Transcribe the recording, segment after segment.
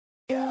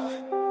Why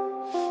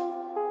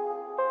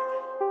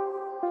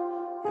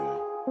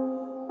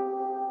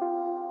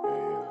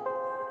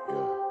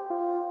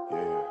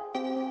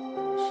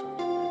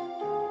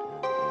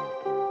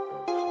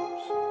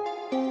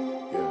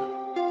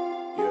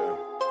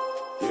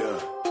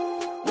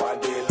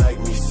they like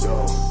me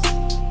so?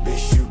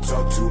 Bitch, you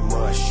talk too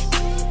much.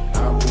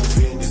 I move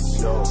in the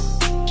snow.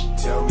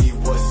 Tell me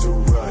what's the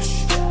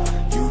rush?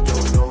 You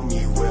don't know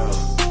me well.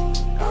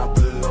 I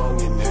belong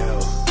in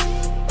hell.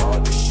 All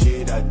the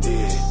shit I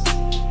did,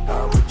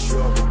 I'm a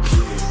trouble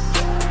kid.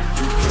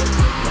 You can't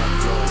break my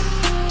code.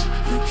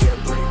 You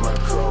can't break my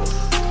code.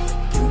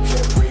 You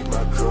can't break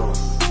my code.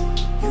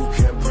 You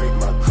can't break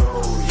my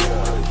code.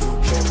 Yeah, you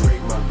can't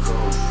break my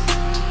code.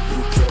 You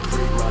can't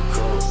break my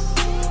code.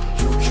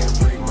 You can't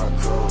break my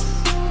code.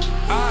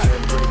 You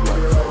can't break my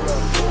code.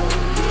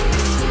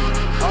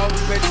 Old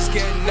bitches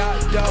getting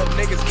knocked out,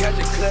 niggas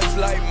catching clips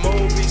like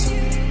movies.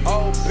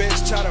 Old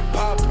bitch tryna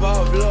pop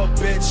off, little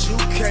bitch, you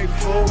can't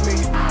fool me.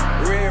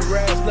 Red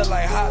rags look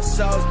like hot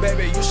sauce,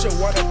 baby, you should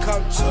wanna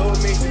come to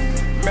me.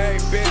 Main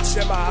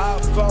bitch in my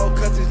iPhone,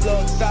 cause these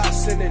little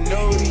thoughts in the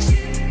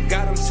nudies.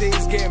 Got them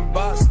teens getting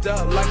boxed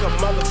up like a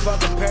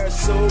motherfucking pair of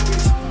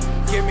Subies.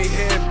 Give me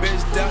head,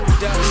 bitch, duck,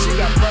 duck, she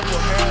got purple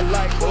hair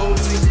like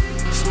Uzi.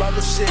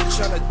 Smuggle shit,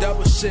 tryna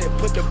double shit,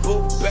 put the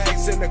boot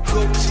bags in the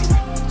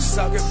coochie.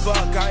 Suck it,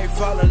 fuck, I ain't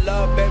fall in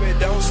love, baby,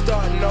 don't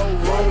start no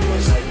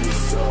rumors. Like me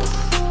so,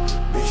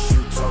 bitch,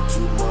 you talk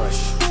too much.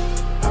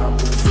 I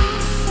move in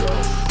the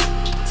snow.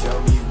 Tell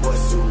me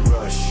what's the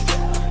rush?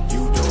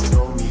 You don't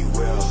know me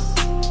well.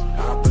 I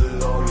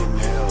belong in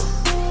hell.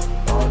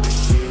 All the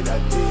shit I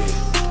did,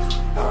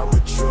 I'm a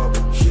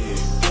trouble kid.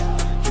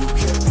 You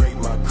can't break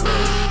my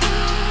code.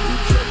 You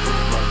can't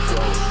break my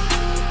code.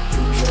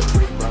 You can't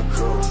break my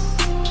code.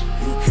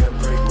 You can't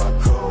break my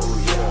code.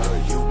 Yeah,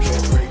 you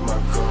can't break my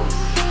code.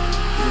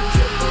 You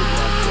can't break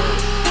my code.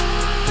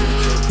 You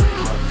can't break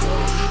my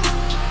code.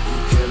 You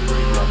can't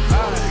break my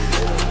code.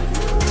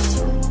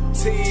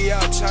 T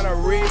up, tryna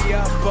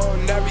re-up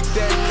on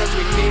everything cause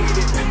we need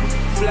it.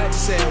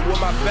 Flexing with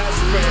my best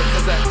friend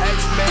cause the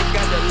X-Men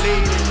got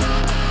deleted.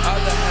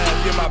 Other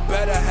half, you're my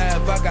better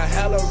half. I got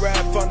hella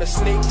rap on the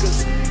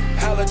sneakers.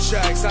 Hella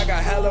tracks, I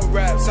got hella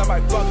raps. I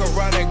might fuck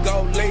around and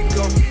go leak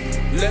them.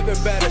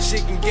 Living better, she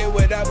can get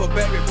whatever,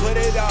 baby. Put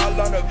it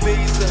all on a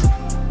visa.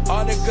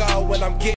 On the go when I'm getting